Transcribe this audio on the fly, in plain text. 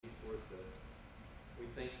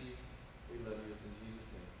thank you. We love you. It's in Jesus'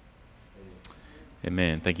 name.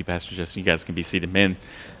 Amen. Thank you, Pastor Justin. You guys can be seated. Man,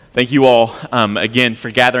 thank you all again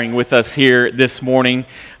for gathering with us here this morning.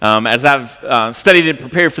 As I've studied and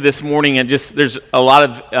prepared for this morning, and just there's a lot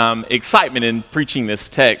of excitement in preaching this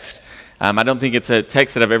text. I don't think it's a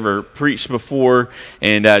text that I've ever preached before,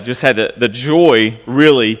 and just had the joy,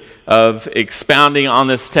 really, of expounding on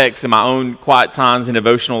this text in my own quiet times and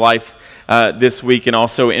devotional life this week, and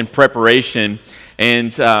also in preparation.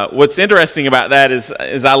 And what's interesting about that is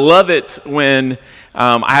I love it when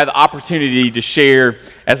I have the opportunity to share,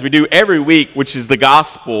 as we do every week, which is the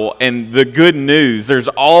gospel and the good news. There's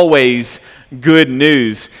always good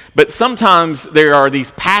news. But sometimes there are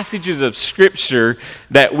these passages of Scripture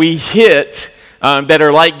that we hit that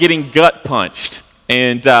are like getting gut punched.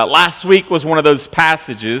 And last week was one of those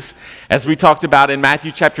passages, as we talked about in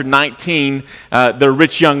Matthew chapter 19, the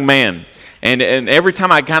rich young man. And every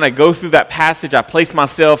time I kind of go through that passage, I place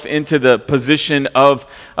myself into the position of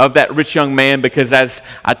that rich young man, because as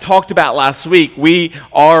I talked about last week, we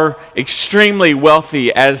are extremely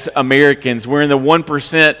wealthy as Americans. We're in the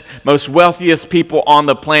 1% most wealthiest people on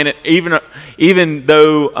the planet, even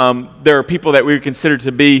though there are people that we would consider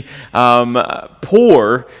to be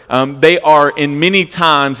poor. They are in many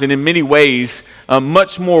times and in many ways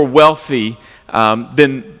much more wealthy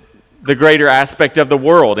than the greater aspect of the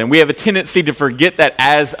world. And we have a tendency to forget that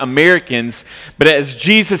as Americans. But as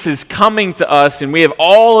Jesus is coming to us, and we have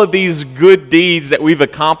all of these good deeds that we've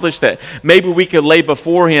accomplished that maybe we could lay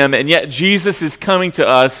before him, and yet Jesus is coming to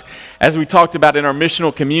us, as we talked about in our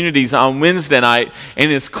missional communities on Wednesday night,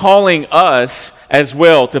 and is calling us as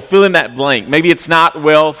well to fill in that blank. Maybe it's not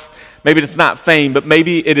wealth, maybe it's not fame, but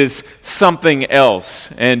maybe it is something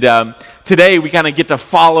else. And today we kind of get to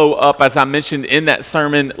follow up, as I mentioned in that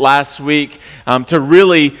sermon last week, to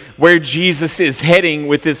really where Jesus is heading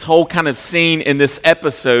with this whole kind of scene in this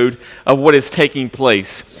episode of what is taking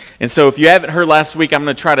place. And so if you haven't heard last week, I'm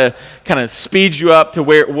going to try to kind of speed you up to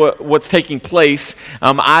what's taking place.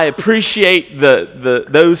 I appreciate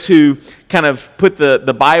those who kind of put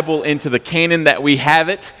the Bible into the canon that we have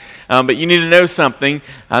it. But you need to know something.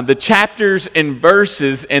 The chapters and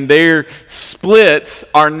verses and their splits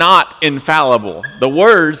are not infallible. The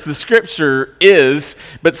words, the Scripture is,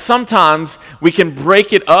 but sometimes we can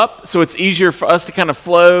break it up so it's easier for us to kind of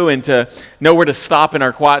flow and to know where to stop in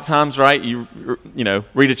our quiet times, right? You know,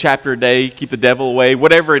 read a chapter a day, keep the devil away,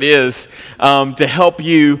 whatever it is, to help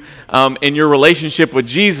you in your relationship with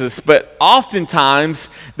Jesus. But oftentimes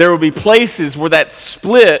there will be places where that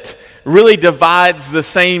split really divides the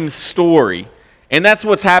same story. And that's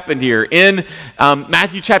what's happened here. In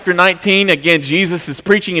Matthew chapter 19, again, Jesus is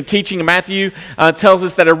preaching and teaching. And Matthew tells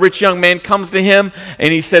us that a rich young man comes to him,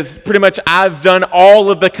 and he says, pretty much, I've done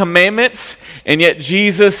all of the commandments. And yet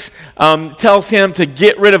Jesus tells him to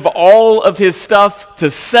get rid of all of his stuff, to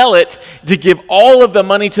sell it, to give all of the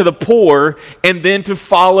money to the poor, and then to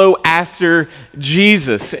follow after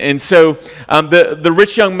Jesus. And so the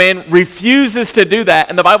rich young man refuses to do that.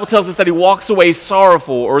 And the Bible tells us that he walks away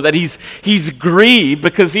sorrowful, or that he's grieved,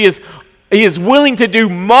 because he is willing to do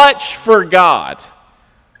much for God,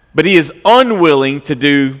 but he is unwilling to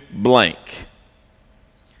do blank.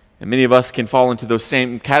 And many of us can fall into those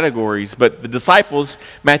same categories. But the disciples,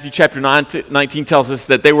 Matthew chapter 19 tells us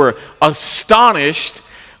that they were astonished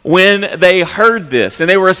when they heard this. And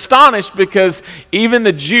they were astonished because even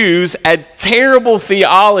the Jews had terrible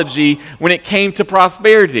theology when it came to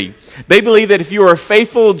prosperity. They believed that if you were a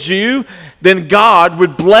faithful Jew, then God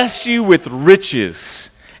would bless you with riches.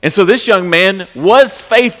 And so this young man was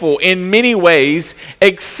faithful in many ways,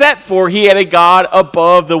 except for he had a God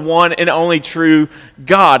above the one and only true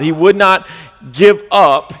God. He would not give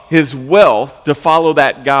up his wealth to follow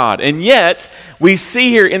that God. And yet, we see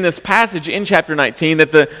here in this passage in chapter 19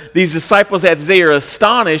 that these disciples, as they are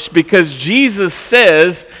astonished, because Jesus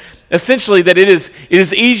says essentially that it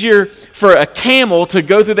is easier for a camel to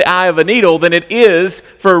go through the eye of a needle than it is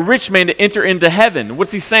for a rich man to enter into heaven.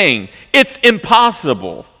 What's he saying? It's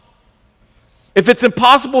impossible. If it's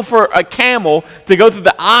impossible for a camel to go through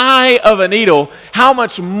the eye of a needle, how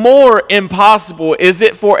much more impossible is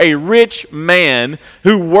it for a rich man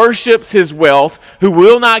who worships his wealth, who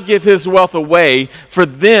will not give his wealth away, for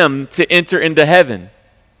them to enter into heaven?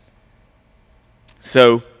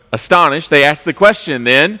 So, astonished, they ask the question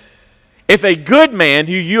then, if a good man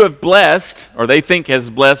who you have blessed, or they think has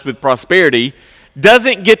blessed with prosperity,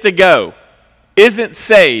 doesn't get to go, isn't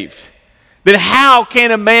saved, then how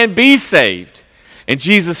can a man be saved? And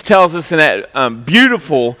Jesus tells us in that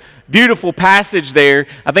beautiful passage there,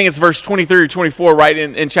 I think it's verse 23 or 24 right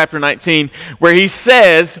in chapter 19, where he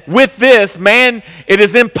says, with this, man, it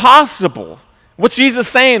is impossible. What's Jesus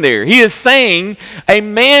saying there? He is saying a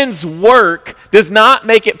man's work does not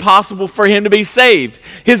make it possible for him to be saved.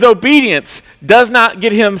 His obedience does not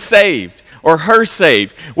get him saved or her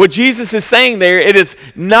saved. What Jesus is saying there, it is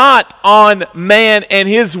not on man and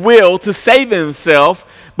his will to save himself,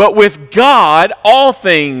 but with God, all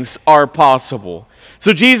things are possible.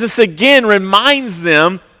 So Jesus again reminds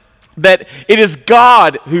them that it is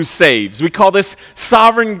God who saves. We call this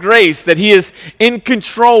sovereign grace, that he is in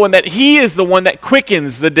control and that he is the one that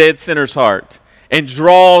quickens the dead sinner's heart and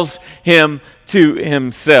draws him to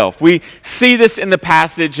himself. We see this in the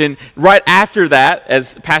passage, and right after that,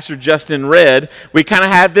 as Pastor Justin read, we kind of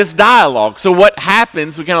have this dialogue. So what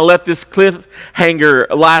happens, we kind of left this cliffhanger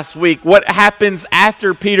last week, what happens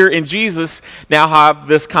after Peter and Jesus now have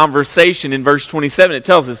this conversation? In verse 27, it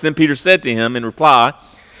tells us, then Peter said to him in reply,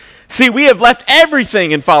 see, we have left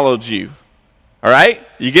everything and followed you. All right?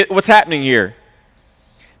 You get what's happening here.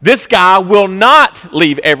 This guy will not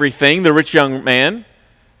leave everything, the rich young man.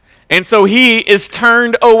 And so he is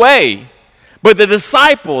turned away. But the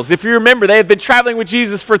disciples, if you remember, they have been traveling with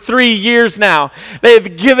Jesus for 3 years now. They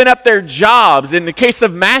have given up their jobs. In the case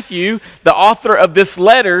of Matthew, the author of this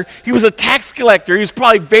letter, he was a tax collector. He was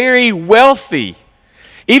probably very wealthy.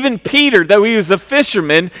 Even Peter, though he was a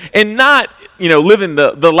fisherman and not, living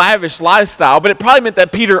the lavish lifestyle, but it probably meant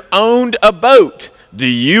that Peter owned a boat. Do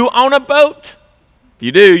you own a boat? If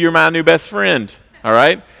you do, you're my new best friend, all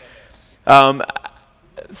right?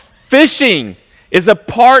 Fishing is a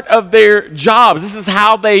part of their jobs. This is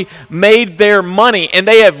how they made their money, and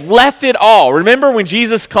they have left it all. Remember when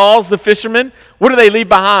Jesus calls the fishermen? What do they leave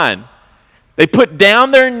behind? They put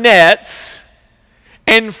down their nets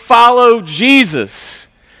and follow Jesus.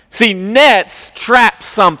 See, nets trap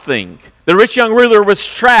something. The rich young ruler was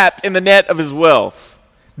trapped in the net of his wealth.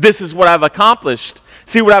 This is what I've accomplished.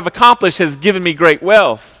 See, what I've accomplished has given me great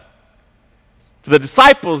wealth. For the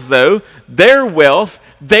disciples, though, their wealth,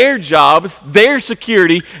 their jobs, their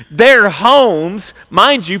security, their homes,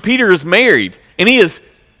 mind you, Peter is married, and his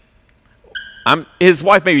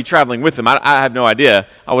wife may be traveling with him. I have no idea.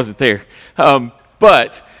 I wasn't there.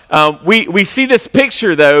 But we see this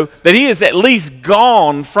picture, though, that he is at least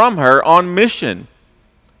gone from her on mission.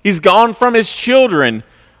 He's gone from his children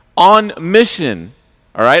on mission.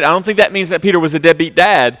 All right? I don't think that means that Peter was a deadbeat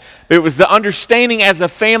dad, but it was the understanding as a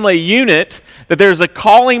family unit that there's a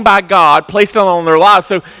calling by God placed on their lives.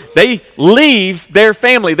 So they leave their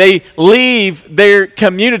family. They leave their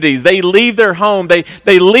communities. They leave their home. They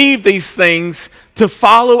leave these things to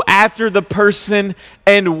follow after the person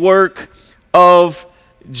and work of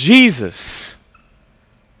Jesus.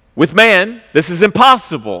 With man, this is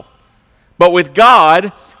impossible. But with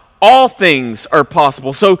God, all things are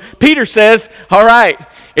possible. So Peter says, all right,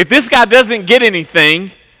 if this guy doesn't get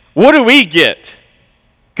anything, what do we get?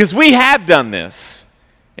 Because we have done this.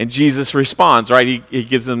 And Jesus responds, right? He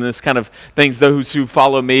gives them this kind of things, those who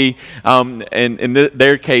follow me, and in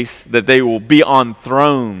their case, that they will be on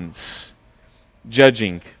thrones,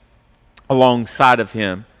 judging alongside of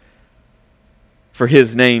him for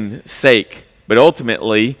his name's sake. But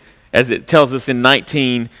ultimately, as it tells us in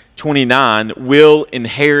 19:29, will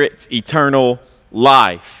inherit eternal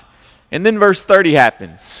life. And then verse 30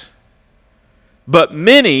 happens. But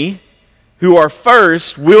many who are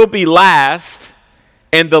first will be last,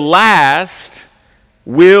 and the last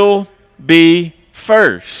will be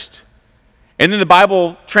first. And then the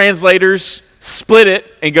Bible translators split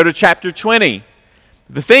it and go to chapter 20.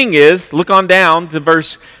 The thing is, look on down to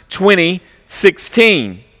verse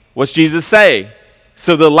 20:16. What's Jesus say?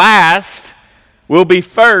 So the last will be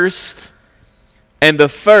first, and the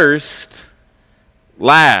first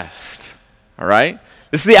last. All right?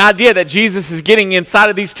 This is the idea that Jesus is getting inside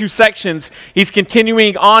of these two sections. He's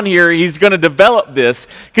continuing on here. He's going to develop this.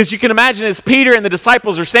 Because you can imagine as Peter and the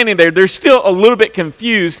disciples are standing there, they're still a little bit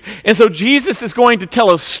confused. And so Jesus is going to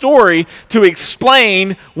tell a story to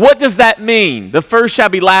explain what does that mean. The first shall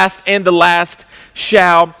be last, and the last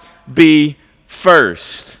shall be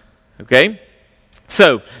first. Okay?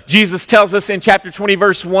 So, Jesus tells us in chapter 20,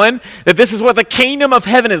 verse 1, that this is what the kingdom of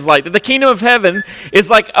heaven is like. That the kingdom of heaven is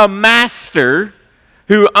like a master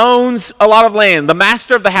who owns a lot of land. The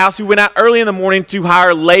master of the house who went out early in the morning to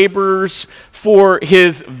hire laborers for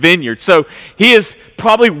his vineyard. So, he is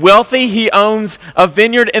probably wealthy. He owns a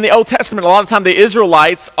vineyard. In the Old Testament, a lot of time the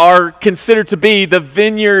Israelites are considered to be the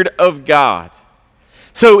vineyard of God.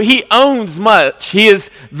 So, he owns much. He is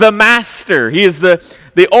the master. He is the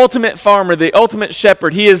ultimate farmer, the ultimate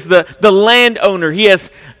shepherd. He is the landowner. He has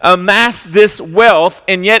amassed this wealth,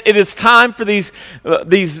 and yet it is time for these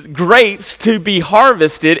grapes to be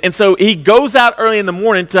harvested. And so he goes out early in the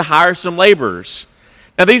morning to hire some laborers.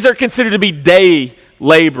 Now, these are considered to be day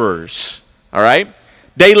laborers, all right?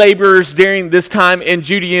 Day laborers during this time in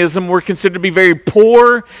Judaism were considered to be very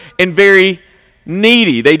poor and very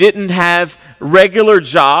needy. They didn't have regular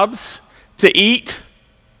jobs to eat,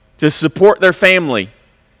 to support their family.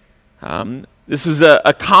 This was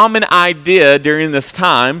a common idea during this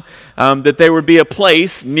time, that there would be a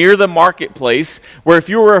place near the marketplace where if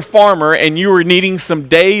you were a farmer and you were needing some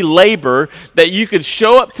day labor, that you could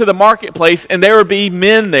show up to the marketplace and there would be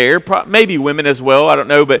men there, maybe women as well, I don't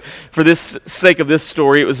know, but for this sake of this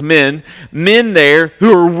story, it was men there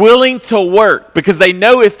who are willing to work because they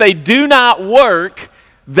know if they do not work,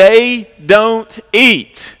 they don't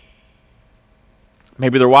eat.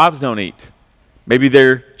 Maybe their wives don't eat. Maybe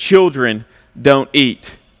their children don't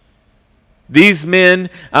eat. These men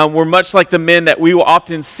were much like the men that we will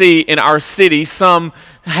often see in our city. Some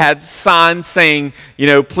had signs saying,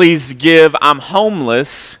 please give, I'm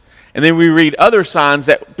homeless. And then we read other signs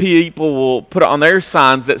that people will put on their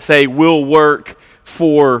signs that say, we'll work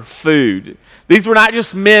for food. These were not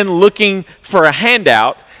just men looking for a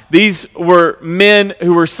handout. These were men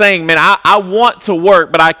who were saying, man, I want to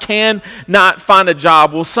work, but I cannot find a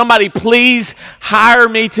job. Will somebody please hire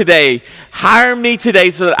me today? Hire me today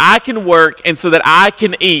so that I can work and so that I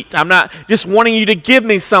can eat. I'm not just wanting you to give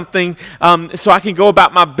me something so I can go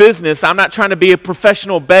about my business. I'm not trying to be a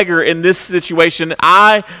professional beggar in this situation.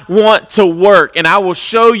 I want to work, and I will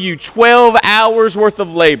show you 12 hours worth of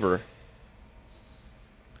labor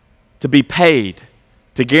to be paid,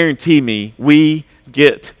 to guarantee me we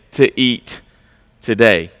get to eat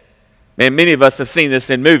today. Man, many of us have seen this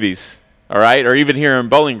in movies, all right? Or even here in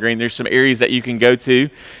Bowling Green, there's some areas that you can go to,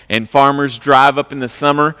 and farmers drive up in the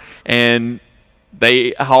summer, and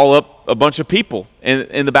they haul up a bunch of people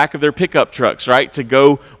in the back of their pickup trucks, right, to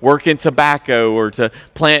go work in tobacco or to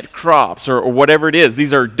plant crops or whatever it is.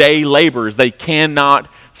 These are day laborers. They cannot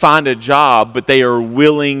find a job, but they are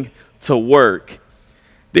willing to work.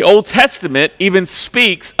 The Old Testament even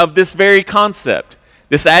speaks of this very concept.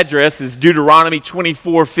 This address is Deuteronomy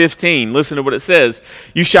 24:15. Listen to what it says.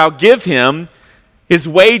 You shall give him his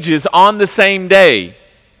wages on the same day,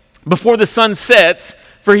 before the sun sets,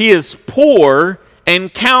 for he is poor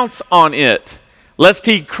and counts on it, lest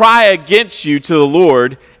he cry against you to the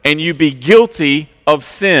Lord and you be guilty of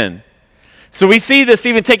sin. So we see this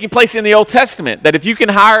even taking place in the Old Testament, that if you can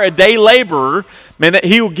hire a day laborer, man, that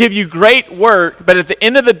he will give you great work, but at the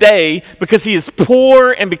end of the day, because he is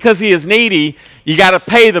poor and because he is needy, you got to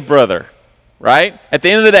pay the brother, right? At the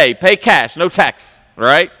end of the day, pay cash, no tax,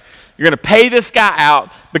 right? You're going to pay this guy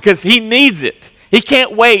out because he needs it. He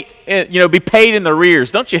can't wait, be paid in the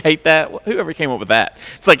arrears. Don't you hate that? Whoever came up with that.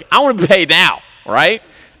 It's like, I want to be paid now, right?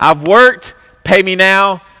 I've worked, pay me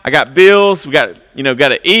now. I got bills, we got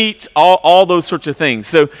to eat, all those sorts of things.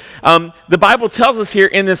 So the Bible tells us here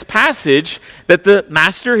in this passage that the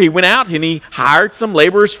master, he went out and he hired some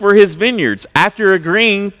laborers for his vineyards. After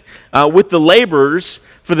agreeing with the laborers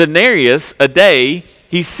for the denarius a day,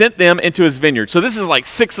 he sent them into his vineyard. So this is like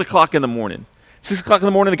 6 o'clock in the morning. 6 o'clock in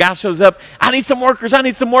the morning, the guy shows up. I need some workers.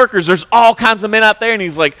 There's all kinds of men out there. And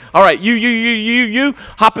he's like, all right, you,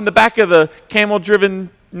 hop in the back of the camel-driven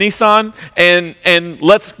Nissan and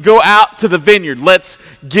let's go out to the vineyard. Let's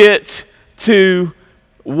get to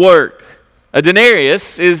work. A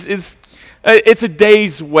denarius is it's a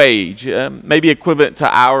day's wage, maybe equivalent to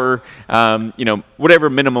our whatever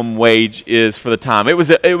minimum wage is for the time. It was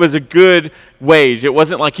a good wage. It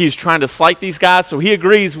wasn't like he was trying to slight these guys. So he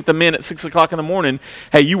agrees with the men at 6 o'clock in the morning.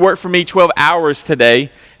 Hey, you work for me 12 hours today,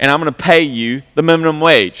 and I'm going to pay you the minimum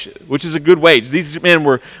wage, which is a good wage. These men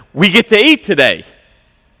we get to eat today.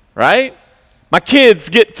 Right? My kids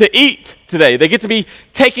get to eat today. They get to be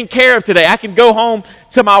taken care of today. I can go home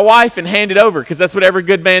to my wife and hand it over because that's what every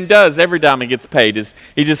good man does every time he gets paid is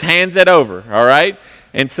he just hands it over, all right?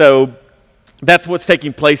 And so that's what's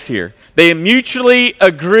taking place here. They mutually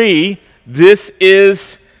agree this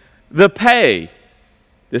is the pay.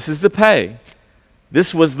 This is the pay.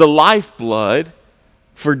 This was the lifeblood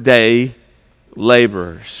for day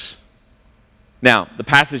laborers. Now, the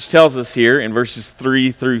passage tells us here in verses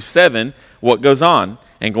 3 through 7 what goes on.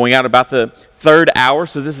 And going out about the third hour,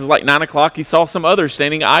 so this is like 9 o'clock, he saw some others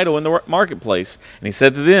standing idle in the marketplace. And he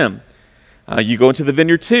said to them, you go into the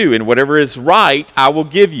vineyard too, and whatever is right, I will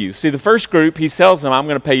give you. See, the first group, he tells them, I'm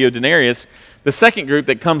going to pay you a denarius. The second group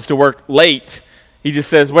that comes to work late, he just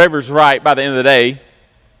says, whatever's right by the end of the day,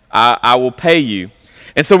 I will pay you.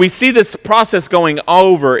 And so we see this process going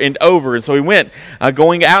over and over. And so we went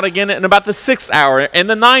going out again in about the 6th hour and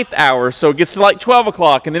the 9th hour. So it gets to like 12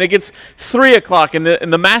 o'clock, and then it gets 3 o'clock. And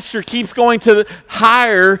the master keeps going to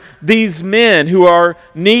hire these men who are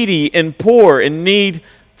needy and poor and need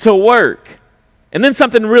to work. And then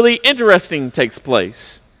something really interesting takes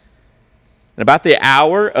place. And about the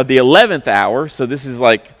hour of the 11th hour, so this is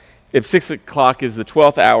like if 6 o'clock is the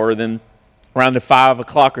 12th hour, then around the 5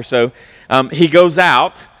 o'clock or so, he goes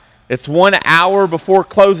out. It's 1 hour before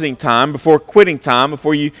closing time, before quitting time,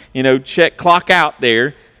 before you clock out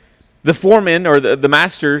there. The foreman or the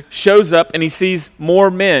master shows up and he sees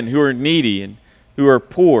more men who are needy and who are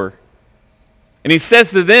poor. And he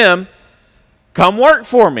says to them, "Come work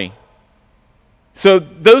for me." So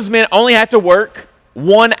those men only have to work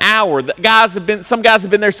 1 hour. Some guys have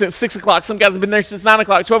been there since 6 o'clock. Some guys have been there since 9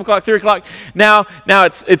 o'clock, 12 o'clock, 3 o'clock. Now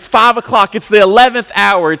it's 5 o'clock. It's the 11th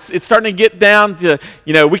hour. It's starting to get down to,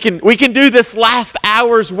 we can do this last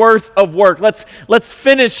hour's worth of work. Let's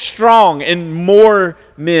finish strong. And more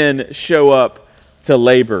men show up to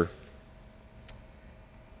labor.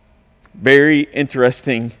 Very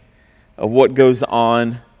interesting of what goes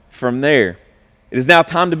on from there. It is now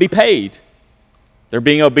time to be paid. They're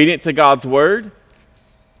being obedient to God's word.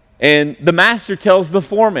 And the master tells the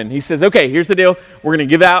foreman, he says, "Okay, here's the deal. We're going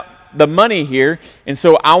to give out the money here. And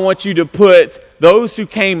so I want you to put those who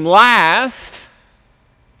came last,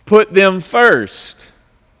 put them first.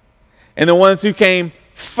 And the ones who came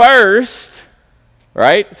first,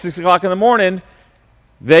 right, 6 o'clock in the morning,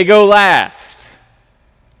 they go last."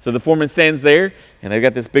 So the foreman stands there, and they've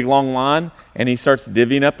got this big long line, and he starts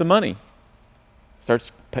divvying up the money.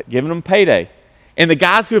 Starts giving them payday. And the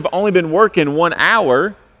guys who have only been working 1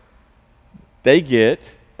 hour, they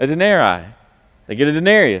get a denarii. They get a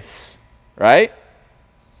denarius, right?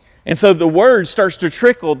 And so the word starts to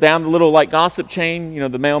trickle down the little like gossip chain,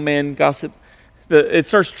 the mailman gossip. It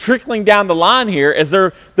starts trickling down the line here as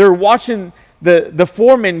they're watching the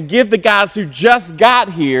foreman give the guys who just got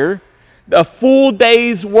here a full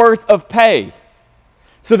day's worth of pay.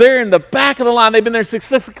 So they're in the back of the line. They've been there since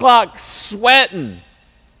 6 o'clock sweating.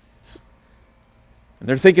 And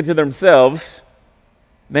they're thinking to themselves,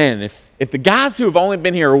 man, if the guys who have only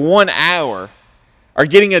been here 1 hour are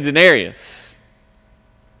getting a denarius,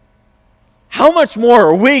 how much more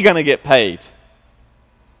are we going to get paid?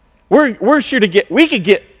 We're sure we could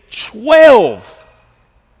get 12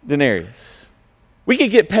 denarius. We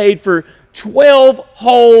could get paid for 12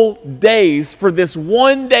 whole days for this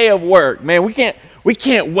 1 day of work. Man, we can't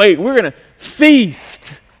wait. We're going to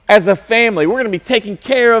feast as a family. We're going to be taken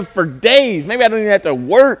care of for days. Maybe I don't even have to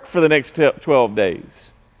work for the next 12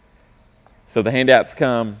 days. So the handouts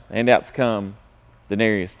come.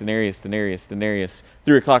 Denarius, denarius, denarius, denarius.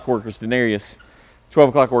 3 o'clock workers, denarius. 12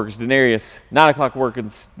 o'clock workers, denarius. 9 o'clock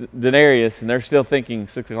workers, denarius. And they're still thinking,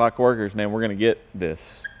 6 o'clock workers, man, we're going to get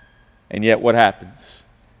this. And yet what happens?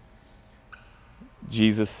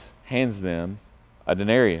 Jesus hands them a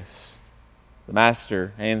denarius. The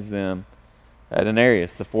master hands them a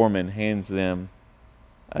denarius. The foreman hands them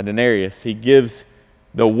a denarius. He gives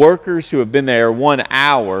the workers who have been there 1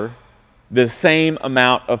 hour the same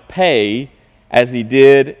amount of pay as he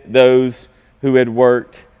did those who had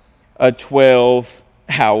worked a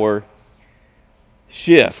 12-hour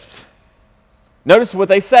shift. Notice what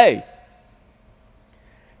they say.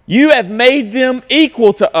 "You have made them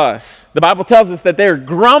equal to us." The Bible tells us that they're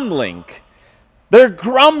grumbling. They're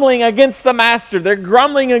grumbling against the master. They're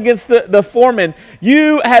grumbling against the foreman.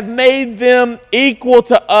 "You have made them equal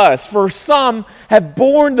to us. For some have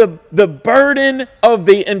borne the burden of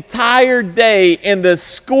the entire day in the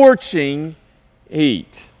scorching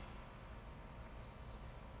heat."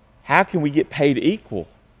 How can we get paid equal?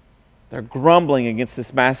 They're grumbling against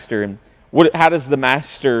this master. And how does the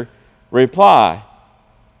master reply?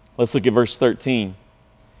 Let's look at verse 13.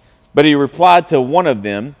 "But he replied to one of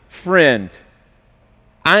them, 'Friend,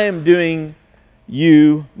 I am doing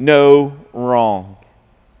you no wrong.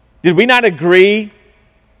 Did we not agree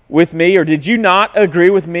with me, or did you not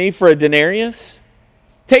agree with me for a denarius?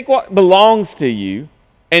 Take what belongs to you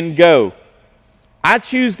and go. I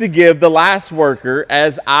choose to give the last worker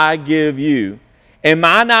as I give you. Am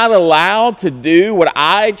I not allowed to do what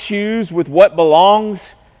I choose with what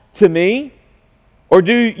belongs to me? Or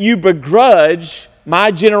do you begrudge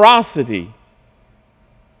my generosity?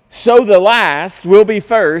 So the last will be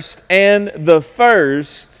first, and the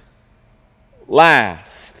first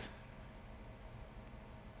last."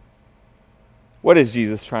 What is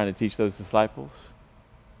Jesus trying to teach those disciples?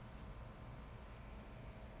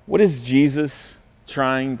 What is Jesus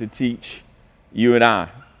trying to teach you and I?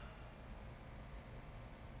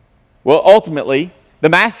 Well, ultimately, The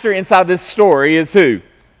master inside this story is who?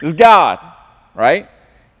 Is God, right?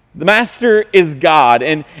 The master is God,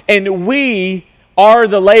 and we are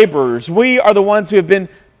the laborers. We are the ones who have been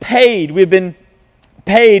paid. We've been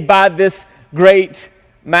paid by this great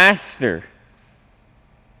master.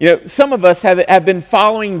 You know, some of us have been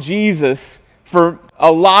following Jesus for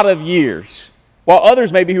a lot of years, while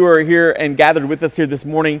others maybe who are here and gathered with us here this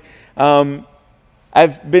morning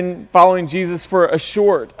have been following Jesus for a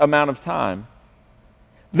short amount of time.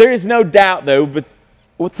 There is no doubt, though, but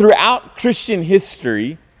throughout Christian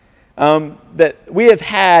history, that we have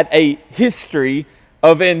had a history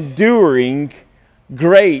of enduring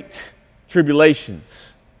great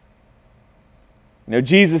tribulations. You know,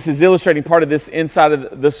 Jesus is illustrating part of this inside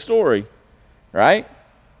of the story, right?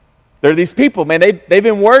 There are these people, man, they've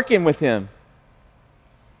been working with him.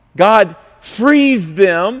 God frees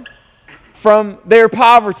them from their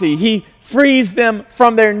poverty. He frees them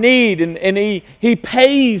from their need, and he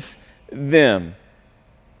pays them.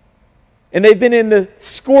 And they've been in the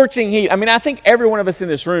scorching heat. I mean, I think every one of us in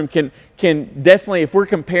this room can definitely, if we're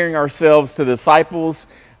comparing ourselves to the disciples,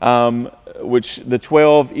 which the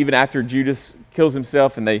 12, even after Judas kills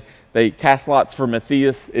himself and they cast lots for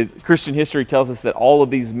Matthias, Christian history tells us that all of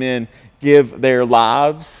these men give their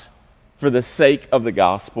lives for the sake of the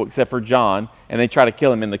gospel, except for John, and they try to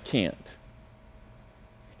kill him and they can't.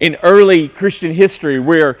 In early Christian history,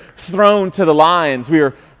 we're thrown to the lions. We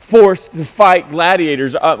are forced to fight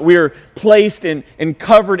gladiators. We are placed and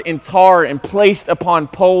covered in tar and placed upon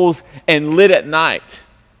poles and lit at night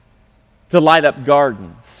to light up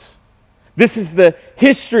gardens. This is the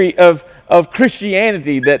history of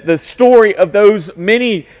Christianity, that the story of those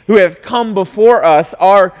many who have come before us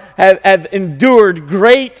have endured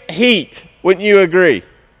great heat. Wouldn't you agree?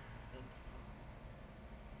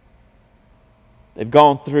 They've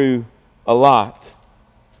gone through a lot.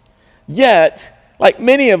 Yet, like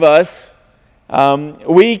many of us,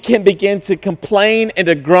 we can begin to complain and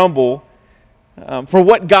to grumble for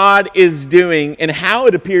what God is doing and how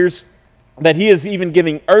it appears that He is even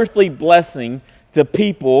giving earthly blessing to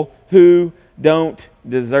people who don't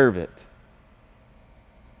deserve it.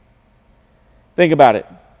 Think about it.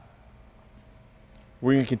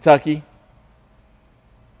 We're in Kentucky.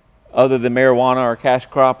 Other than marijuana, our cash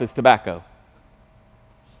crop is tobacco.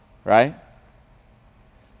 Right?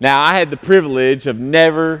 Now, I had the privilege of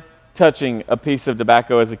never touching a piece of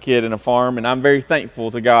tobacco as a kid in a farm, and I'm very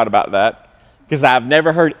thankful to God about that, because I've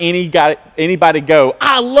never heard anybody go,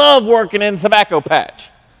 I love working in a tobacco patch.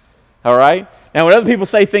 All right? Now, when other people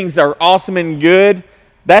say things are awesome and good,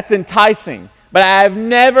 that's enticing. But I've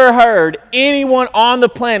never heard anyone on the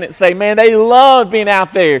planet say, man, they love being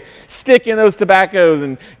out there sticking those tobaccos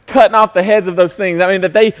and cutting off the heads of those things. I mean,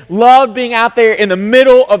 that they love being out there in the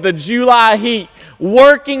middle of the July heat,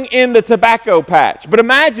 working in the tobacco patch. But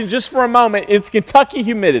imagine just for a moment, it's Kentucky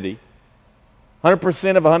humidity.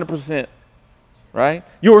 100% of 100%, right?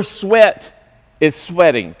 Your sweat is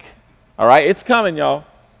sweating, all right? It's coming, y'all.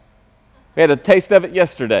 We had a taste of it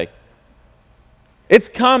yesterday. It's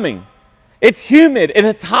coming. It's humid and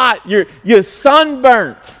it's hot. You're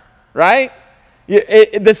sunburnt, right?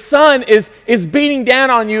 The sun is beating down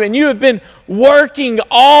on you, and you have been working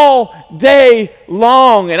all day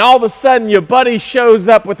long, and all of a sudden your buddy shows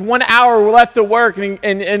up with 1 hour left to work,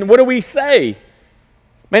 and what do we say?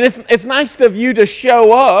 Man, it's nice of you to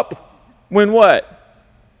show up when what?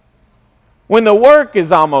 When the work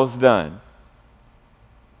is almost done.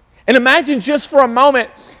 And imagine just for a moment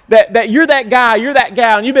that you're that guy, you're that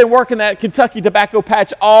gal, and you've been working that Kentucky tobacco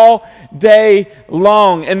patch all day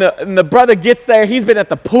long. And the brother gets there, he's been at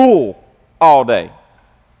the pool all day.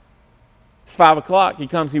 It's 5 o'clock, he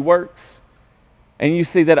comes, he works. And you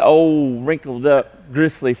see that old, wrinkled up,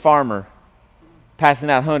 gristly farmer passing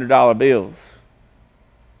out $100 bills.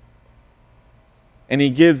 And he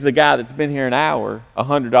gives the guy that's been here an hour a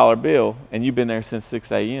 $100 bill, and you've been there since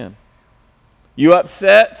 6 a.m. You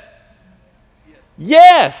upset?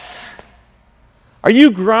 Yes. Are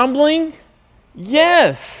you grumbling?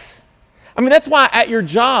 Yes. I mean, that's why at your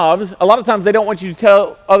jobs, a lot of times they don't want you to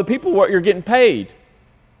tell other people what you're getting paid.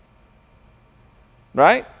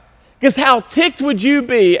 Right? Because how ticked would you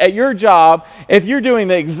be at your job if you're doing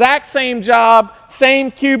the exact same job, same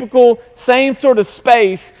cubicle, same sort of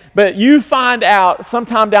space, but you find out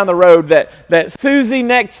sometime down the road that Susie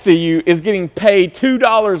next to you is getting paid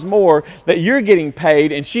 $2 more that you're getting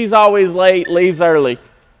paid, and she's always late, leaves early.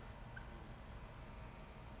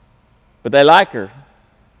 But they like her,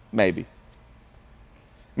 maybe.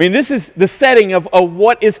 I mean, this is the setting of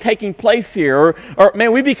what is taking place here. Or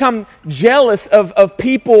man, we become jealous of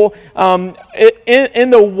people in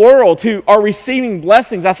the world who are receiving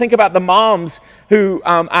blessings. I think about the moms who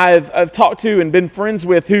I've talked to and been friends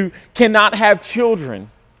with who cannot have children.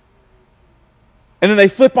 And then they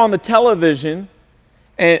flip on the television,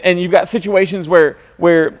 and you've got situations where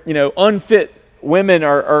unfit women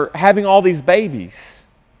are having all these babies.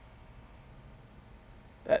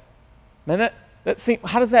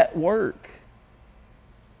 How does that work?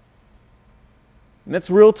 And that's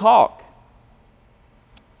real talk.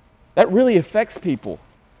 That really affects people.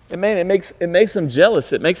 And man, it makes them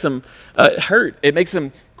jealous. It makes them hurt. It makes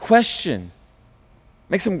them question.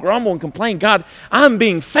 It makes them grumble and complain. God, I'm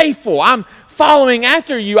being faithful. I'm following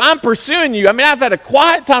after you. I'm pursuing you. I mean, I've had a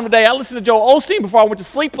quiet time today. I listened to Joel Osteen before I went to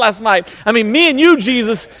sleep last night. I mean, me and you,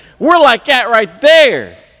 Jesus, we're like that right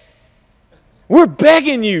there. We're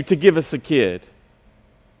begging you to give us a kid.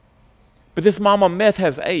 But this mom on meth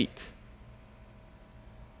has 8.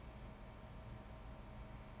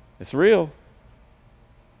 It's real.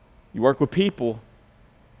 You work with people,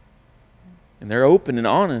 and they're open and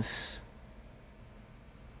honest.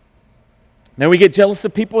 Then we get jealous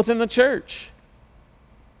of people within the church.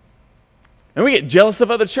 And we get jealous of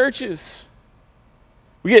other churches.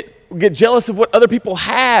 We get jealous of what other people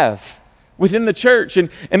have within the church. And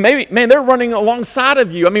maybe, man, they're running alongside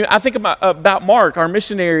of you. I mean, I think about Mark, our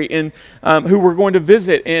missionary, who we're going to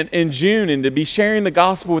visit in June and to be sharing the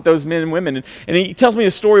gospel with those men and women. And he tells me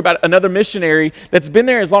a story about another missionary that's been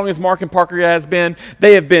there as long as Mark and Parker has been.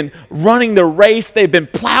 They have been running the race. They've been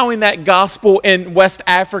plowing that gospel in West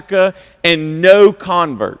Africa, and no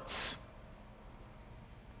converts.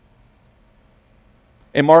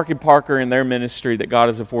 And Mark and Parker in their ministry that God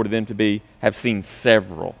has afforded them to be have seen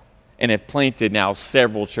several. And have planted now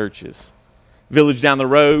several churches. Village down the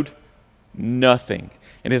road, nothing.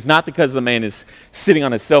 And it's not because the man is sitting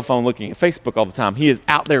on his cell phone looking at Facebook all the time. He is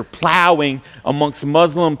out there plowing amongst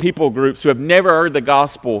Muslim people groups who have never heard the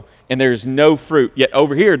gospel, and there's no fruit. Yet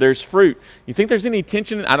over here, there's fruit. You think there's any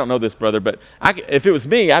tension? I don't know this, brother, but if it was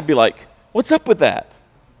me, I'd be like, what's up with that?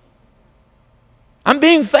 I'm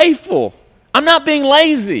being faithful. I'm not being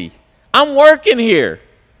lazy. I'm working here.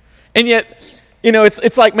 And yet,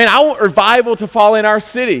 it's like, man, I want revival to fall in our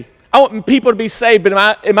city. I want people to be saved, but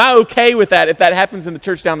am I okay with that if that happens in the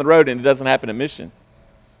church down the road and it doesn't happen at Mission?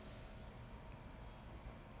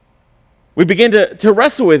 We begin to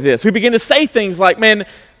wrestle with this. We begin to say things like, man,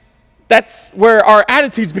 that's where our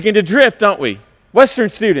attitudes begin to drift, don't we? Western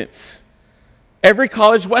students. Every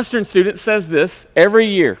college Western student says this every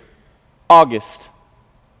year, August.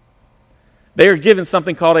 They are given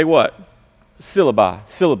something called a what?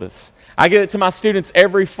 Syllabus. I give it to my students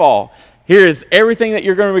every fall. Here is everything that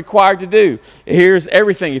you're going to be required to do. Here's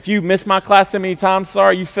everything. If you miss my class that many times,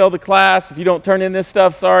 sorry, you failed the class. If you don't turn in this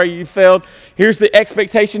stuff, sorry, you failed. Here's the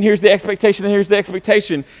expectation, here's the expectation, and here's the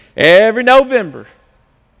expectation. Every November,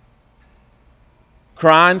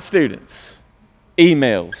 crying students,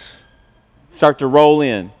 emails start to roll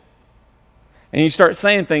in. And you start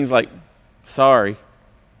saying things like, sorry.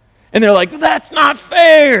 And they're like, that's not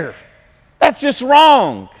fair. That's just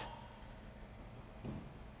wrong.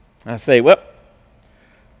 I say, well,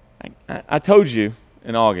 I told you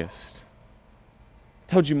in August.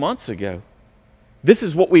 I told you months ago. This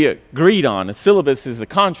is what we agreed on. A syllabus is a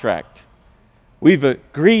contract. We've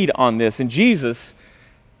agreed on this. And Jesus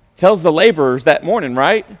tells the laborers that morning,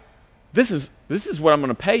 right? This is what I'm going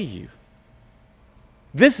to pay you.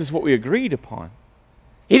 This is what we agreed upon.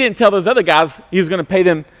 He didn't tell those other guys he was going to pay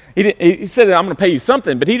them. He said, I'm going to pay you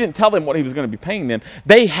something, but he didn't tell them what he was going to be paying them.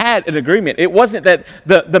 They had an agreement. It wasn't that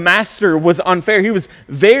the master was unfair. He was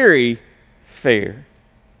very fair.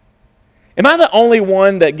 Am I the only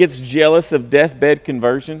one that gets jealous of deathbed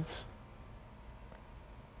conversions?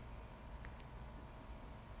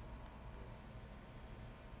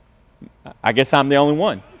 I guess I'm the only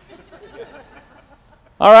one.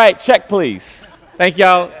 All right, check please. Thank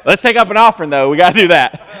y'all. Let's take up an offering, though. We got to do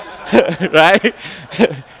that. Right?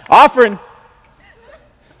 Offering.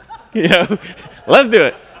 Let's do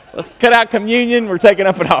it. Let's cut out communion. We're taking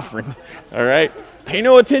up an offering. All right? Pay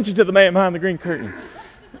no attention to the man behind the green curtain.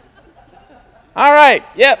 All right.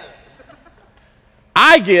 Yep.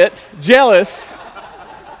 I get jealous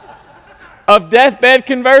of deathbed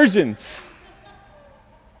conversions.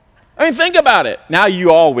 I mean, think about it. Now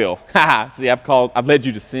you all will. See, I've led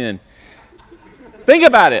you to sin. Think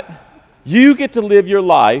about it. You get to live your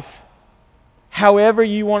life however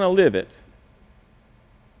you want to live it.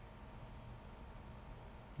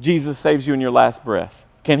 Jesus saves you in your last breath.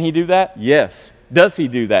 Can he do that? Yes. Does he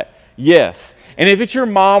do that? Yes. And if it's your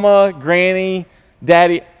mama, granny,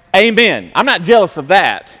 Daddy, amen. I'm not jealous of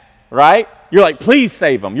that, right? You're like, please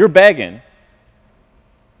save them. You're begging.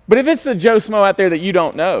 But if it's the Joe Smo out there that you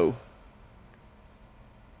don't know,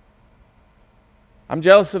 I'm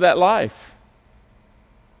jealous of that life.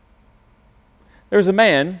 There was a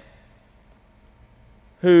man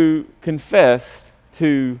who confessed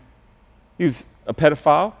he was a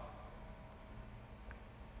pedophile.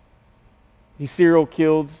 He serial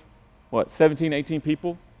killed, 17, 18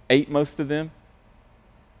 people? 8, most of them.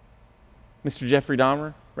 Mr. Jeffrey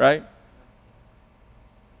Dahmer, right?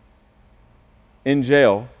 In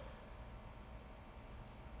jail.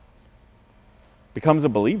 Becomes a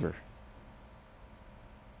believer.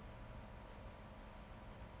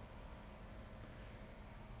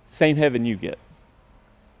 Same heaven you get.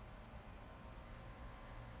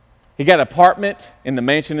 He got an apartment in the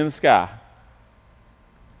mansion in the sky.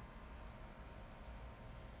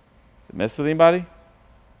 Does it mess with anybody?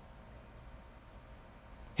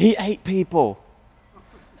 He ate people.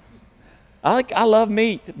 I love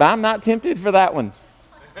meat, but I'm not tempted for that one.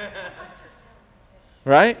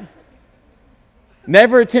 Right?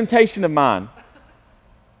 Never a temptation of mine.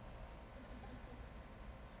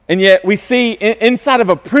 And yet we see inside of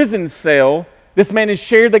a prison cell, this man has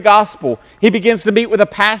shared the gospel. He begins to meet with a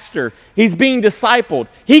pastor. He's being discipled.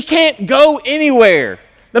 He can't go anywhere.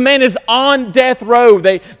 The man is on death row.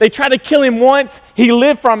 They tried to kill him once. He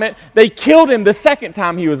lived from it. They killed him the second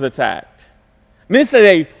time he was attacked. I mean, this is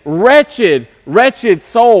a wretched, wretched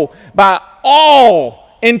soul by all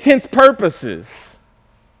intents purposes.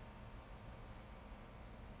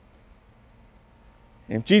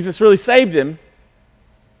 And if Jesus really saved him,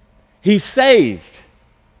 he's saved.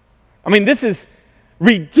 I mean, this is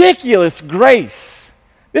ridiculous grace.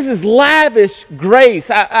 This is lavish grace.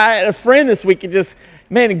 I had a friend this week and just,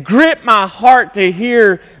 it gripped my heart to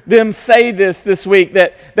hear them say this week,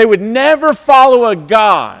 that they would never follow a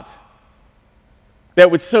God that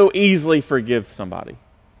would so easily forgive somebody.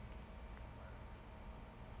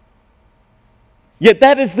 Yet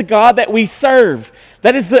that is the God that we serve.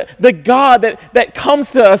 That is the God that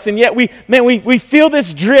comes to us, and yet we feel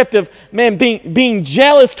this drift of being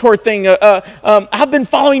jealous toward things. I've been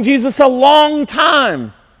following Jesus a long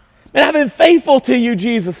time. Man, I've been faithful to you,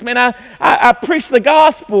 Jesus. Man, I preach the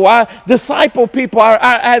gospel. I disciple people.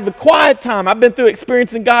 I have a quiet time. I've been through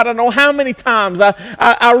experiencing God I don't know how many times.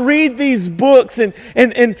 I read these books and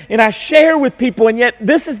I share with people, and yet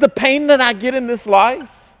this is the pain that I get in this life.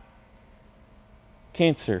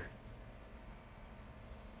 Cancer,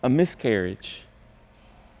 a miscarriage,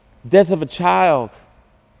 death of a child,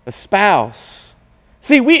 a spouse.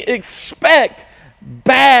 See, we expect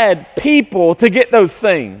bad people to get those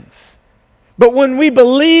things. But when we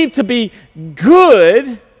believe to be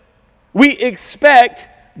good, we expect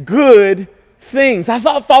good things. I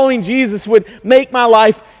thought following Jesus would make my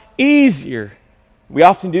life easier. We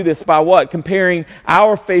often do this by what? Comparing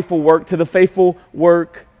our faithful work to the faithful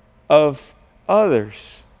work of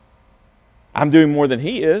others. I'm doing more than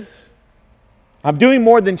he is. I'm doing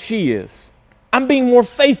more than she is. I'm being more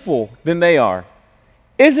faithful than they are.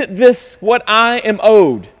 Isn't this what I am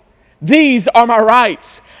owed? These are my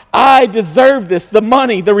rights. I deserve this, the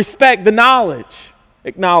money, the respect, the knowledge,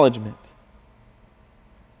 acknowledgement.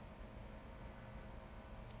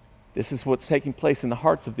 This is what's taking place in the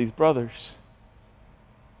hearts of these brothers.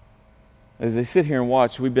 As they sit here and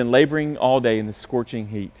watch, we've been laboring all day in the scorching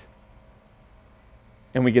heat.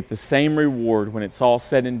 And we get the same reward when it's all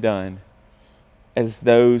said and done as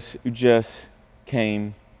those who just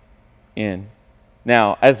came in.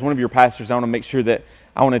 Now, as one of your pastors, I want to make sure that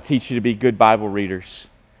I want to teach you to be good Bible readers.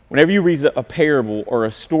 Whenever you read a parable or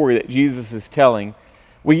a story that Jesus is telling,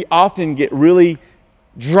 we often get really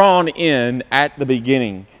drawn in at the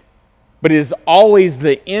beginning. But it is always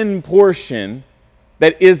the end portion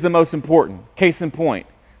that is the most important. Case in point,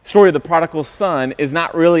 the story of the prodigal son is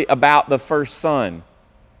not really about the first son.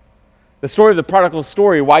 The story of the prodigal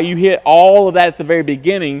story, why you hit all of that at the very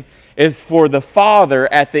beginning, is for the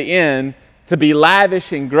father at the end to be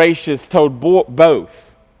lavish and gracious toward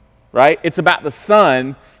both, right? It's about the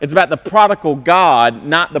son. It's about the prodigal God,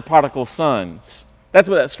 not the prodigal sons. That's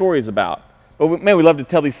what that story is about. But man, we love to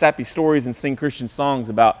tell these sappy stories and sing Christian songs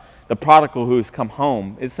about the prodigal who has come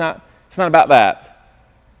home. It's not about that.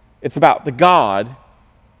 It's about the God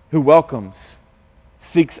who welcomes,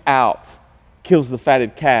 seeks out, kills the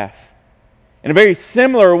fatted calf. In a very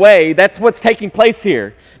similar way, that's what's taking place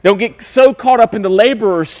here. Don't get so caught up in the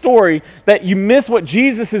laborer's story that you miss what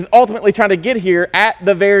Jesus is ultimately trying to get here at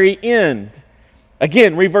the very end.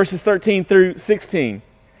 Again, read verses 13 through 16.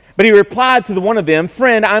 But he replied to the one of them,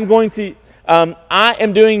 "Friend, I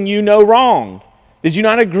am doing you no wrong. Did you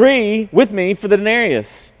not agree with me for the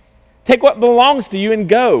denarius? Take what belongs to you and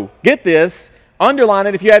go. Get this. Underline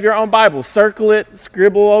it if you have your own Bible. Circle it,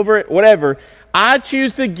 scribble over it, whatever. I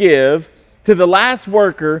choose to give to the last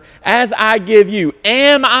worker as I give you.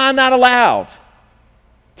 Am I not allowed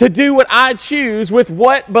to do what I choose with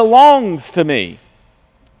what belongs to me?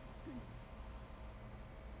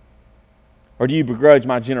 Or do you begrudge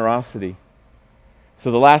my generosity? So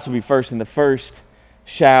the last will be first, and the first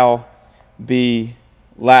shall be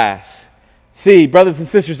last. See, brothers and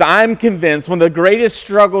sisters, I'm convinced one of the greatest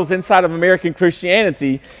struggles inside of American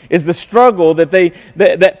Christianity is the struggle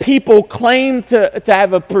that people claim to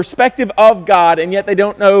have a perspective of God, and yet they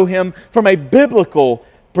don't know Him from a biblical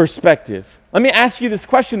perspective. Let me ask you this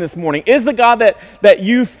question this morning. Is the God that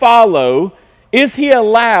you follow, is He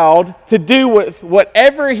allowed to do with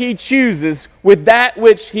whatever He chooses with that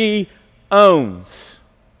which He owns?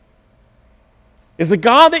 Is the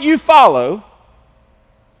God that you follow,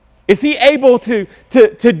 is He able to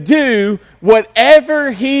do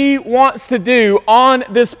whatever He wants to do on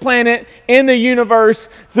this planet, in the universe,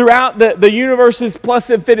 throughout the universes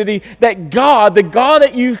plus infinity, that God, the God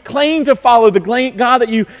that you claim to follow, the God that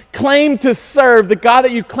you claim to serve, the God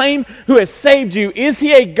that you claim who has saved you, is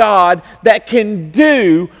He a God that can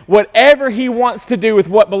do whatever He wants to do with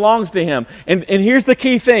what belongs to Him? And here's the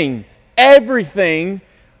key thing. Everything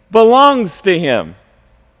belongs to Him.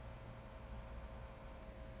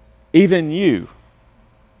 Even you.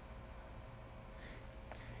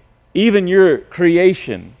 Even your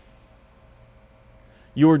creation.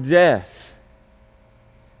 Your death.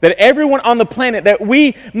 That everyone on the planet, that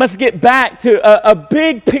we must get back to a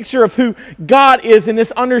big picture of who God is, and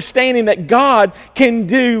this understanding that God can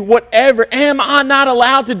do whatever. Am I not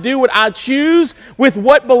allowed to do what I choose with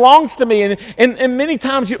what belongs to me? And many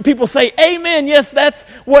times people say, amen, yes, that's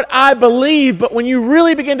what I believe. But when you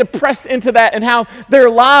really begin to press into that and how their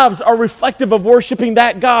lives are reflective of worshiping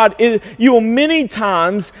that God, you will many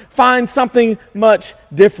times find something much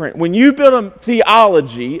different. When you build a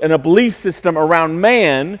theology and a belief system around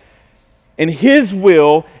man and his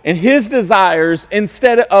will and his desires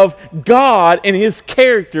instead of God and His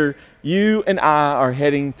character, you and I are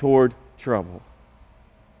heading toward trouble.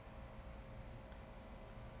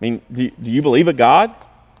 I mean, do you believe a God?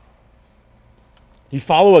 You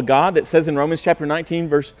follow a God that says in Romans chapter 9,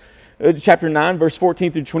 verse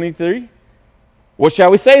 14 through 23? What shall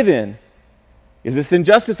we say then? Is this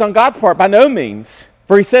injustice on God's part? By no means.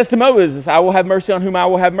 For He says to Moses, I will have mercy on whom I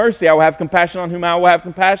will have mercy. I will have compassion on whom I will have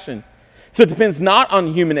compassion. So it depends not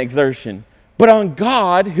on human exertion, but on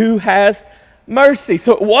God who has mercy.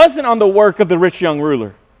 So it wasn't on the work of the rich young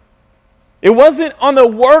ruler. It wasn't on the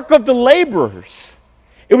work of the laborers.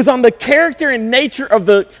 It was on the character and nature of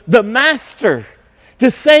the master to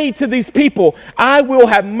say to these people, I will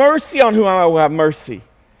have mercy on whom I will have mercy.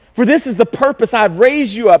 For this is the purpose I've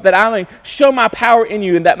raised you up, that I may show my power in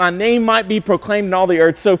you, and that my name might be proclaimed in all the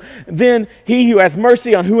earth. So then He who has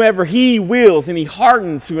mercy on whoever He wills, and He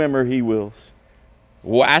hardens whoever He wills.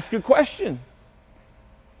 We'll ask a question,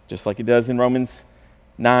 just like He does in Romans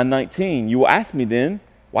 9:19. You will ask me then,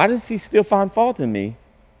 why does He still find fault in me?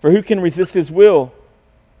 For who can resist His will?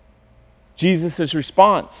 Jesus'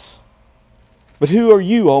 response. But who are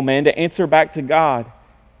you, O man, to answer back to God?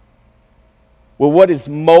 Will what is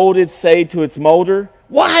molded say to its molder,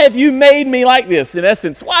 why have you made me like this? In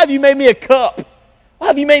essence, why have you made me a cup? Why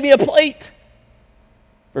have you made me a plate?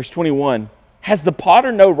 Verse 21, has the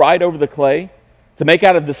potter no right over the clay to make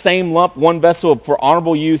out of the same lump one vessel for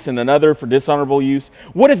honorable use and another for dishonorable use?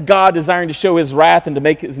 What if God, desiring to show His wrath and to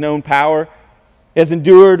make His known power, has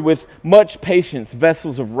endured with much patience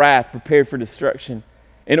vessels of wrath prepared for destruction,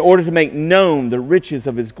 in order to make known the riches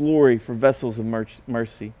of His glory for vessels of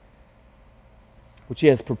mercy, which He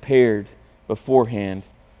has prepared beforehand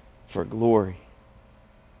for glory?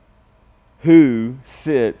 Who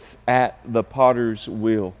sits at the potter's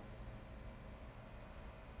wheel?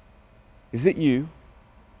 Is it you?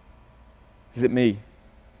 Is it me?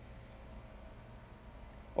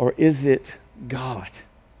 Or is it God?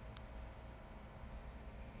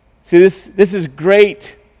 See, this is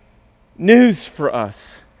great news for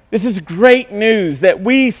us. This is great news that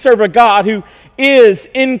we serve a God who is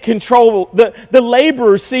in control. The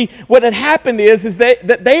laborers, see, what had happened is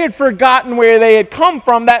that they had forgotten where they had come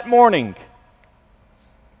from that morning.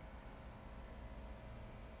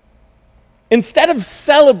 Instead of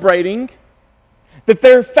celebrating that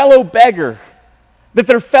their fellow beggar, that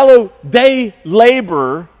their fellow day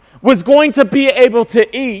laborer was going to be able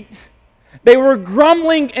to eat, they were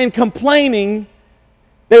grumbling and complaining.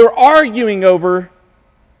 They were arguing over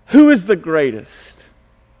who is the greatest.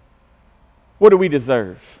 What do we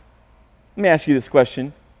deserve? Let me ask you this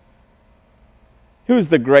question. Who is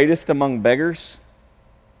the greatest among beggars?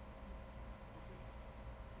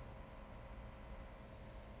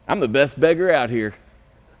 I'm the best beggar out here.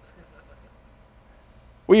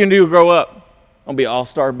 What are you going to do to grow up? I'm going to be an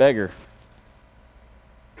all-star beggar.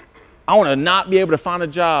 I want to not be able to find a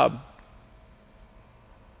job.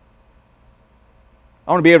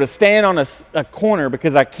 I want to be able to stand on a corner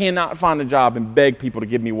because I cannot find a job and beg people to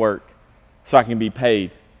give me work so I can be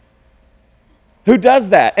paid. Who does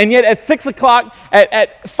that? And yet at 6 o'clock,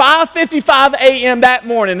 at 5:55 a.m. that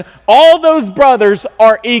morning, all those brothers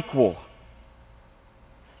are equal.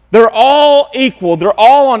 They're all equal. They're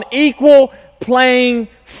all on equal playing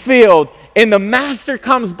field. And the master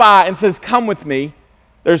comes by and says, come with me.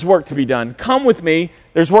 There's work to be done. Come with me.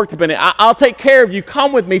 There's work to be done. I'll take care of you.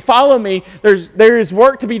 Come with me. Follow me. There is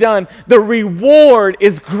work to be done. The reward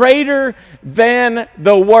is greater than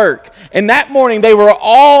the work. And that morning they were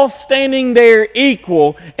all standing there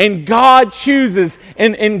equal, and God chooses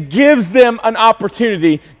and gives them an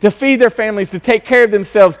opportunity to feed their families, to take care of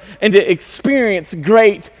themselves, and to experience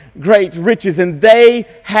great riches. And they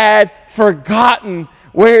had forgotten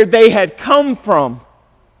where they had come from.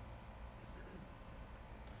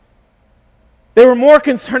 They were more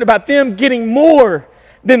concerned about them getting more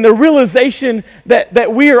than the realization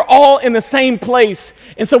that we are all in the same place.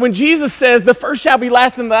 And so when Jesus says, the first shall be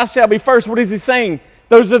last and the last shall be first, what is he saying?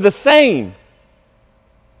 Those are the same.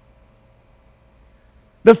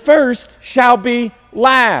 The first shall be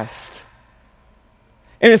last.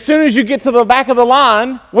 And as soon as you get to the back of the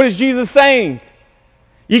line, what is Jesus saying?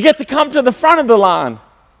 You get to come to the front of the line.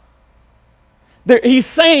 He's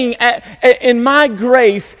saying, in my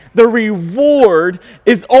grace, the reward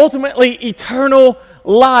is ultimately eternal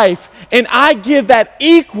life. And I give that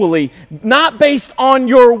equally, not based on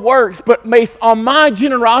your works, but based on my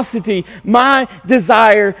generosity, my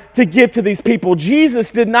desire to give to these people. Jesus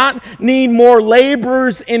did not need more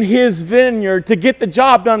laborers in his vineyard to get the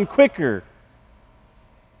job done quicker.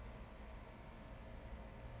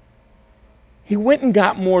 He went and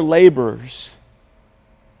got more laborers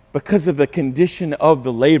because of the condition of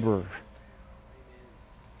the laborer.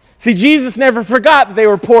 See, Jesus never forgot that they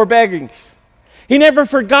were poor beggars. He never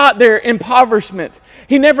forgot their impoverishment.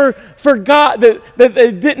 He never forgot that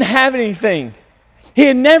they didn't have anything. He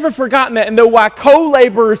had never forgotten that. And though why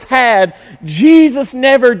co-laborers had, Jesus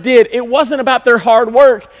never did. It wasn't about their hard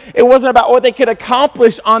work. It wasn't about what they could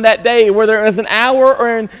accomplish on that day, whether it was an hour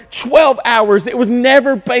or in 12 hours. It was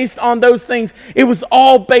never based on those things. It was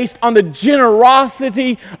all based on the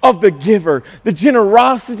generosity of the giver, the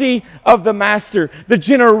generosity of the master, the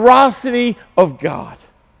generosity of God.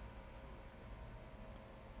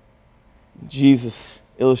 Jesus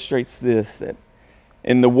illustrates this, that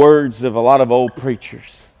in the words of a lot of old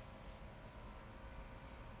preachers,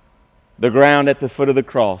 the ground at the foot of the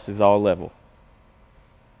cross is all level.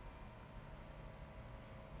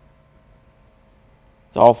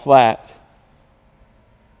 It's all flat.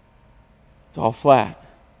 It's all flat.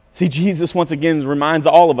 See, Jesus once again reminds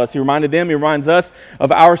all of us, he reminded them, he reminds us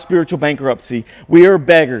of our spiritual bankruptcy. We are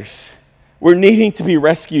beggars. We're needing to be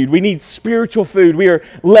rescued. We need spiritual food. We are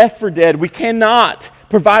left for dead. We cannot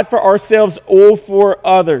provide for ourselves or for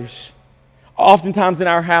others. Oftentimes in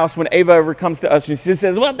our house, when Ava ever comes to us and she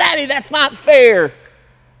says, well, Daddy, that's not fair,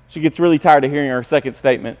 she gets really tired of hearing our second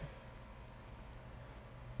statement.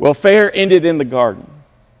 Well, fair ended in the garden.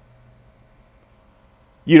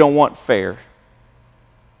 You don't want fair.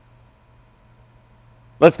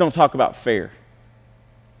 Let's don't talk about fair.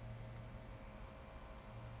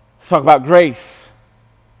 Let's talk about grace.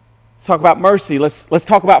 Let's talk about mercy. Let's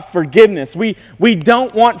talk about forgiveness. We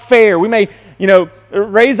don't want fair. We may,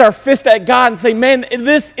 raise our fist at God and say, man,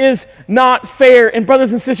 this is not fair. And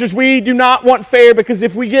brothers and sisters, we do not want fair, because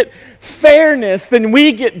if we get fairness, then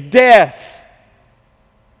we get death.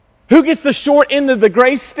 Who gets the short end of the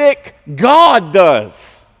grace stick? God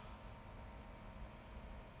does.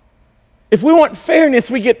 If we want fairness,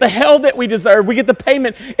 we get the hell that we deserve. We get the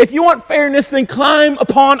payment. If you want fairness, then climb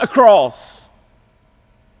upon a cross.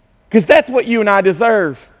 Because that's what you and I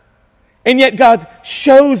deserve. And yet God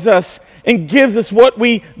shows us and gives us what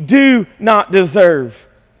we do not deserve.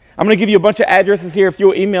 I'm going to give you a bunch of addresses here. If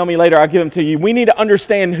you'll email me later, I'll give them to you. We need to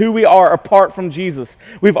understand who we are apart from Jesus.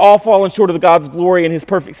 We've all fallen short of God's glory and his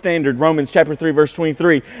perfect standard. Romans chapter 3, verse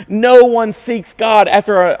 23. No one seeks God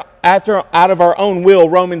after out of our own will,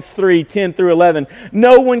 Romans 3:10 through 11.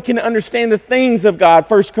 No one can understand the things of God,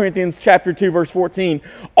 1 Corinthians chapter 2, verse 14.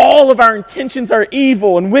 All of our intentions are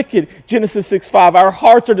evil and wicked, Genesis 6:5. Our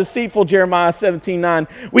hearts are deceitful, Jeremiah 17:9.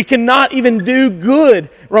 We cannot even do good,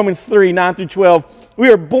 Romans 3:9 through 12. We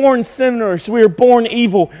are born sinners. We are born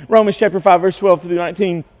evil, Romans chapter 5, verse 12 through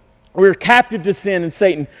 19. We are captive to sin and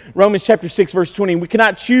Satan, Romans chapter 6, verse 20. We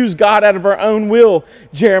cannot choose God out of our own will,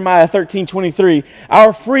 Jeremiah 13:23.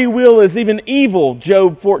 Our free will is even evil,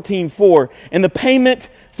 Job 14:4. And the payment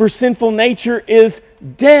for sinful nature is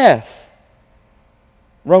death,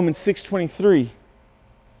 Romans 6:23.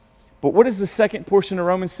 But what does the second portion of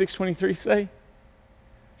Romans 6:23 say?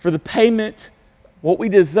 For the payment, what we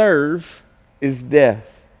deserve, is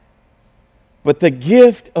death. But the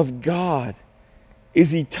gift of God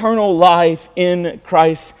is eternal life in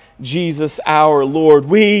Christ Jesus our Lord.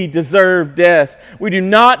 We deserve death. We do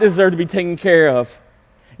not deserve to be taken care of.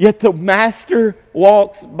 Yet the Master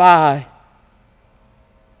walks by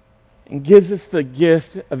and gives us the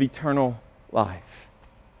gift of eternal life.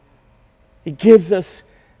 He gives us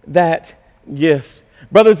that gift.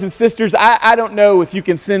 Brothers and sisters, I don't know if you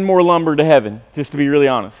can send more lumber to heaven, just to be really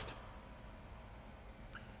honest.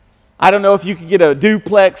 I don't know if you could get a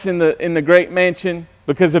duplex in the great mansion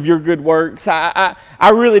because of your good works. I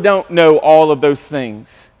really don't know all of those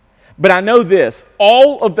things. But I know this,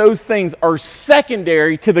 all of those things are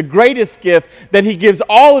secondary to the greatest gift that He gives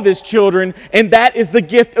all of His children, and that is the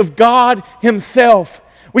gift of God Himself.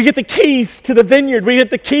 We get the keys to the vineyard. We get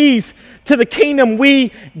the keys to the kingdom.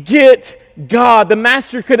 We get God. The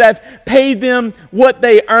Master could have paid them what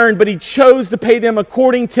they earned, but He chose to pay them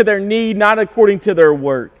according to their need, not according to their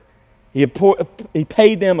work. He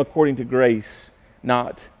paid them according to grace,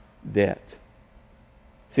 not debt.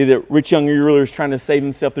 See, the rich young ruler is trying to save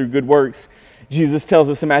himself through good works. Jesus tells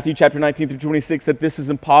us in Matthew chapter 19 through 26 that this is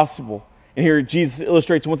impossible. And here Jesus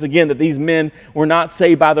illustrates once again that these men were not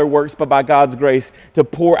saved by their works, but by God's grace to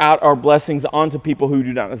pour out our blessings onto people who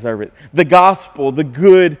do not deserve it. The gospel, the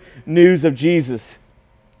good news of Jesus,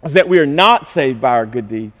 is that we are not saved by our good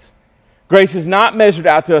deeds. Grace is not measured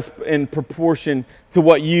out to us in proportion to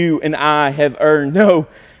what you and I have earned. No,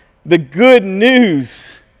 the good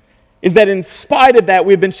news is that in spite of that,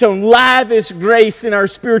 we've been shown lavish grace in our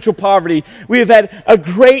spiritual poverty. We have had a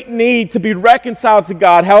great need to be reconciled to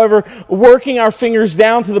God. However, working our fingers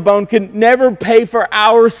down to the bone could never pay for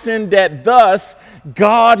our sin debt. Thus,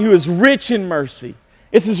 God, who is rich in mercy,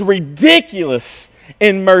 this is ridiculous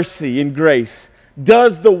in mercy and grace,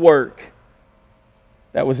 does the work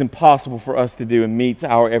that was impossible for us to do and meets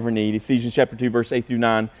our every need. Ephesians chapter 2, verse 8 through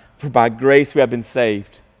 9. For by grace we have been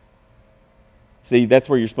saved. See, that's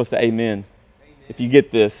where you're supposed to amen. If you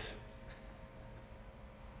get this.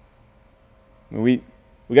 We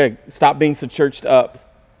got to stop being so churched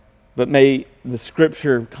up. But may the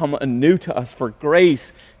Scripture come anew to us. For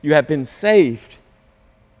grace you have been saved.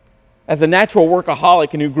 As a natural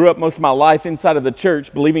workaholic and who grew up most of my life inside of the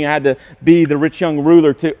church, believing I had to be the rich young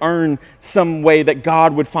ruler to earn some way that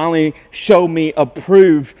God would finally show me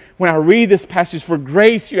approved, when I read this passage, for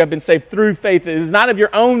grace you have been saved through faith. It is not of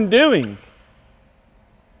your own doing.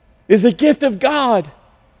 It is a gift of God,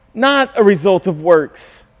 not a result of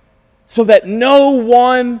works, so that no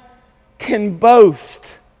one can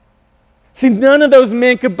boast. See, none of those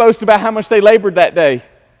men could boast about how much they labored that day.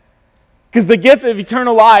 Because the gift of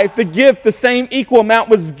eternal life, the same equal amount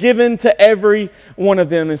was given to every one of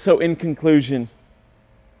them. And so in conclusion,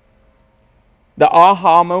 the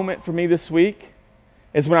aha moment for me this week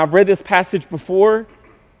is when I've read this passage before,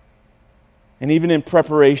 and even in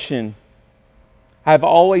preparation, I've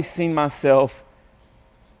always seen myself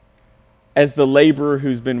as the laborer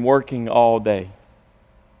who's been working all day.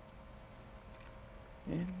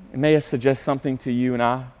 It may suggest something to you and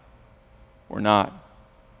I, or not.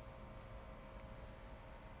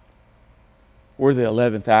 We're the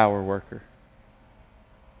 11th hour worker.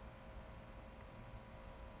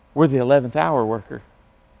 We're the 11th hour worker.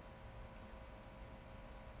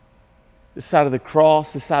 This side of the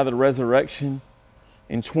cross, this side of the resurrection,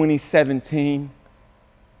 in 2017,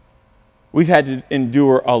 we've had to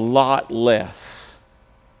endure a lot less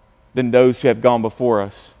than those who have gone before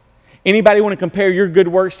us. Anybody want to compare your good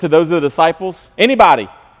works to those of the disciples? Anybody?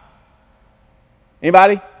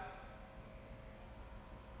 Anybody?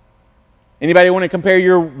 Anybody want to compare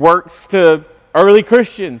your works to early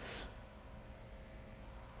Christians?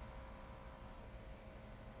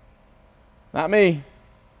 Not me.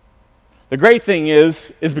 The great thing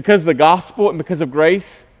is because of the gospel and because of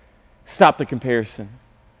grace, stop the comparison.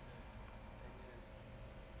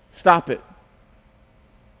 Stop it.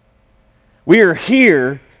 We are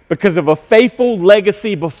here because of a faithful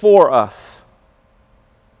legacy before us.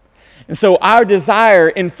 And so our desire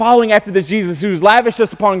in following after this Jesus who's lavished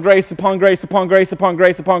us upon grace, upon grace, upon grace, upon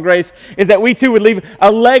grace, upon grace, is that we too would leave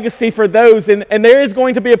a legacy for those. And there is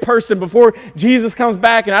going to be a person before Jesus comes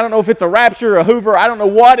back, and I don't know if it's a rapture, a Hoover, I don't know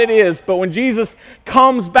what it is, but when Jesus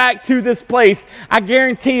comes back to this place, I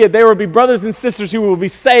guarantee you there will be brothers and sisters who will be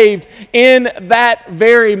saved in that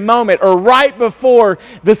very moment, or right before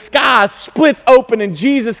the sky splits open and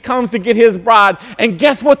Jesus comes to get his bride. And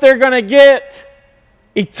guess what they're going to get?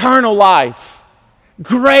 Eternal life,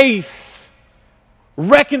 grace,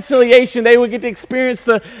 reconciliation. They will get to experience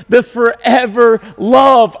the forever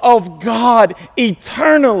love of God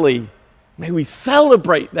eternally. May we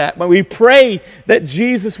celebrate that. May we pray that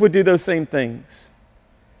Jesus would do those same things.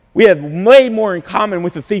 We have way more in common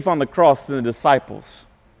with the thief on the cross than the disciples.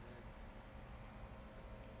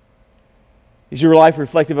 Is your life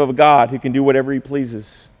reflective of a God who can do whatever he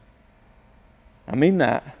pleases? I mean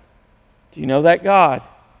that. Do you know that God?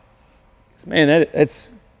 Man,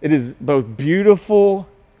 it is both beautiful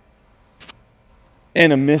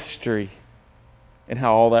and a mystery in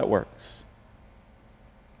how all that works.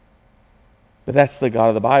 But that's the God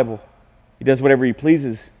of the Bible. He does whatever he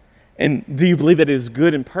pleases. And do you believe that it is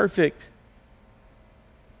good and perfect?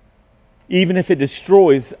 Even if it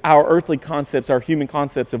destroys our earthly concepts, our human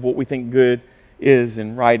concepts of what we think good is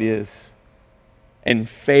and right is and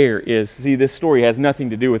fair is. See, this story has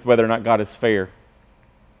nothing to do with whether or not God is fair.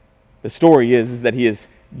 The story is that he is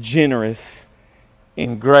generous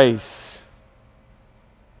in grace.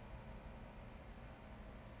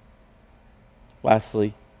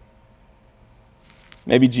 Lastly,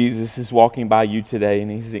 maybe Jesus is walking by you today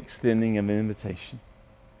and he's extending an invitation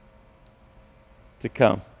to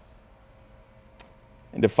come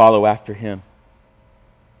and to follow after him.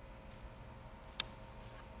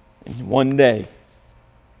 And one day,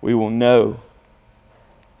 we will know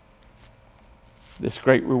this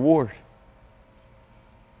great reward.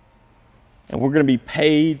 And we're going to be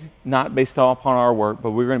paid not based upon our work, but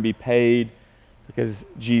we're going to be paid because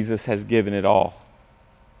Jesus has given it all.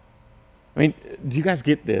 I mean, do you guys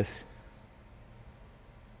get this?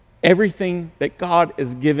 Everything that God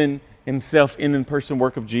has given himself in the person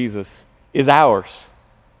work of Jesus is ours.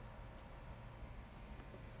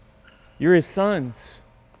 You're his sons.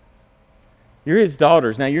 You're his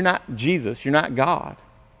daughters. Now, you're not Jesus. You're not God.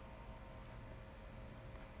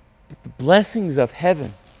 But the blessings of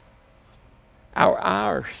heaven are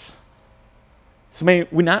ours. So may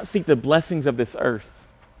we not seek the blessings of this earth,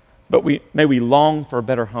 but may we long for a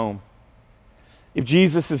better home. If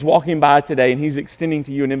Jesus is walking by today and he's extending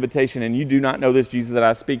to you an invitation and you do not know this Jesus that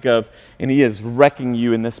I speak of, and he is wrecking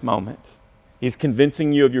you in this moment, he's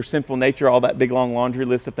convincing you of your sinful nature, all that big long laundry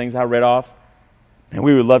list of things I read off, and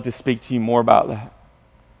we would love to speak to you more about that.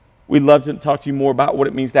 We'd love to talk to you more about what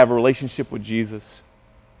it means to have a relationship with Jesus.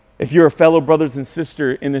 If you're a fellow brothers and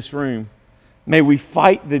sister in this room, may we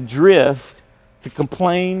fight the drift to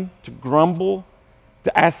complain, to grumble,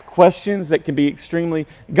 to ask questions that can be extremely...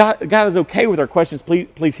 God is okay with our questions,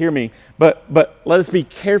 please hear me, but let us be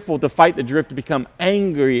careful to fight the drift to become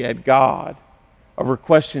angry at God over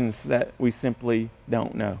questions that we simply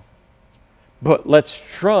don't know. But let's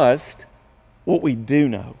trust what we do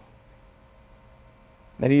know,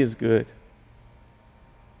 that he is good.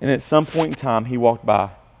 And at some point in time, he walked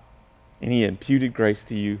by and he imputed grace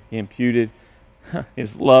to you. He imputed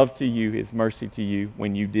his love to you, his mercy to you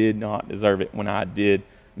when you did not deserve it, when I did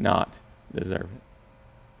not deserve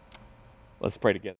it. Let's pray together.